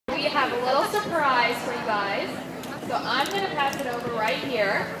we have a little surprise for you guys. So I'm going to pass it over right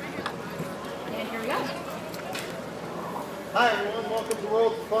here. And here we go. Hi everyone, welcome to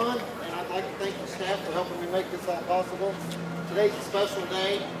World of Fun, and I'd like to thank the staff for helping me make this all possible. Today's a special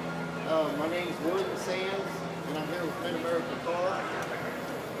day. My name is William Sands, and I'm here with Mid-America Car.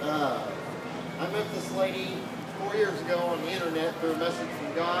 I met this lady 4 years ago on the internet through a message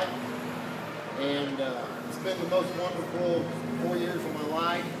from God, and it's been the most wonderful 4 years of my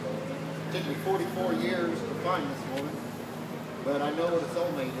life. It took me 44 years to find this woman, but I know what a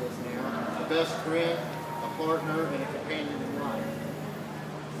soulmate is now. A best friend, a partner, and a companion in life.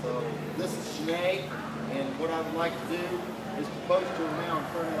 So this is Shanay, and what I would like to do is propose to her now in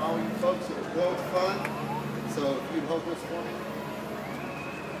front of all you folks at World of Fun. So if you'd hold this for me.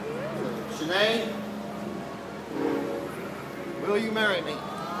 So, Shanay, will you marry me?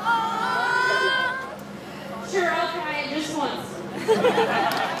 Sure, I'll try it just once.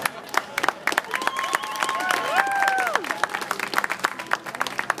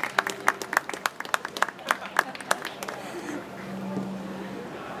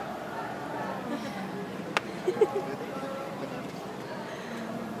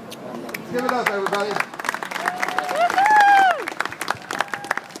 Let's give it up, everybody.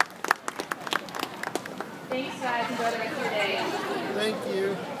 Thanks, guys. Enjoy the rest of your day. Thank you.